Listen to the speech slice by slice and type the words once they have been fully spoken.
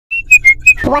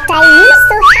What are you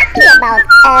so happy about,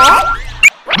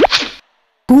 Earth?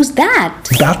 Who's that?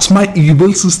 That's my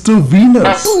evil sister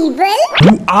Venus. Evil?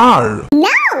 You are.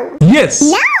 No! Yes.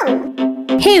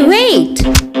 No! Hey, wait!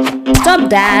 Stop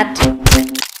that!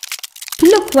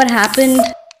 Look what happened.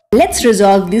 Let's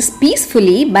resolve this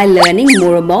peacefully by learning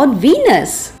more about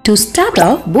Venus. To start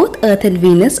off, both Earth and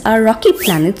Venus are rocky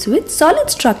planets with solid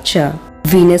structure.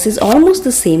 Venus is almost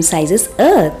the same size as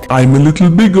Earth. I'm a little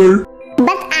bigger.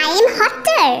 But I am hotter.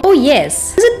 Oh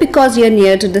yes. Is it because you're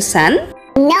near to the Sun?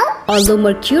 No. Although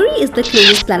Mercury is the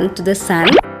closest planet to the Sun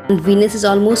and Venus is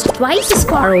almost twice as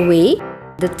far away,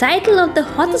 the title of the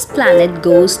hottest planet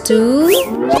goes to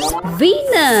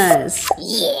Venus.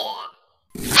 Yeah.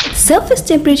 Surface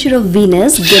temperature of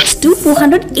Venus gets to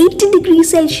 480 degrees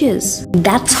Celsius.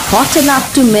 That's hot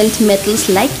enough to melt metals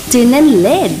like tin and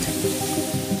lead.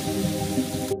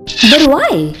 But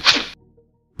why?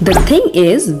 The thing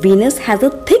is, Venus has a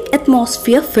thick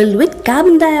atmosphere filled with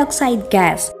carbon dioxide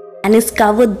gas and is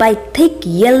covered by thick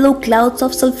yellow clouds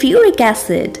of sulfuric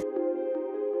acid.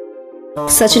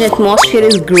 Such an atmosphere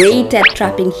is great at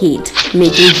trapping heat,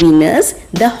 making Venus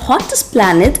the hottest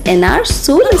planet in our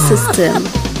solar system.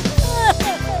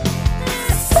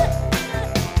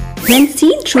 When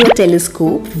seen through a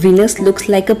telescope, Venus looks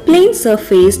like a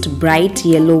plain-surfaced, bright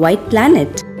yellow-white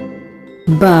planet.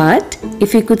 But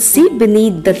if you could see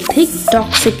beneath the thick,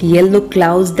 toxic yellow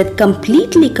clouds that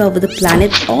completely cover the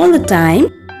planet all the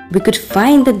time, we could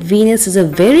find that Venus is a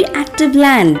very active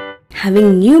land,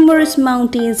 having numerous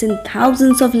mountains and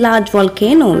thousands of large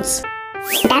volcanoes.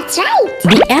 That's right.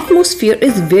 The atmosphere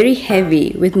is very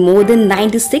heavy with more than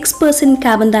 96%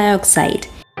 carbon dioxide.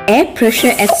 Air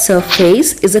pressure at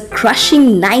surface is a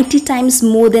crushing 90 times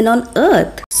more than on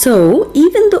Earth. So,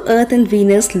 even though Earth and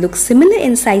Venus look similar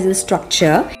in size and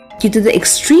structure, due to the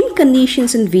extreme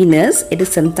conditions in Venus, it is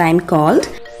sometimes called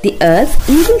the Earth's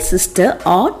evil sister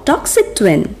or toxic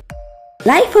twin.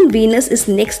 Life on Venus is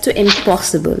next to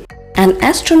impossible. An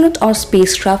astronaut or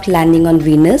spacecraft landing on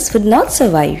Venus would not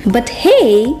survive. But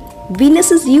hey,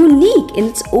 Venus is unique in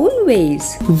its own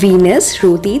ways. Venus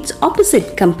rotates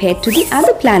opposite compared to the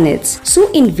other planets.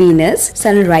 So in Venus,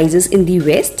 sun rises in the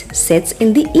west, sets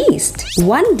in the east.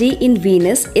 One day in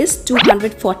Venus is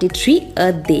 243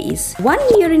 Earth days.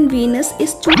 1 year in Venus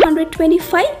is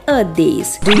 225 Earth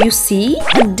days. Do you see?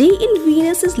 A day in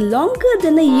Venus is longer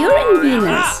than a year in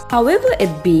Venus. However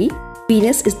it be,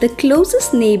 Venus is the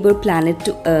closest neighbor planet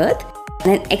to Earth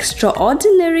and an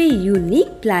extraordinary,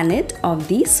 unique planet of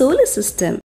the solar system.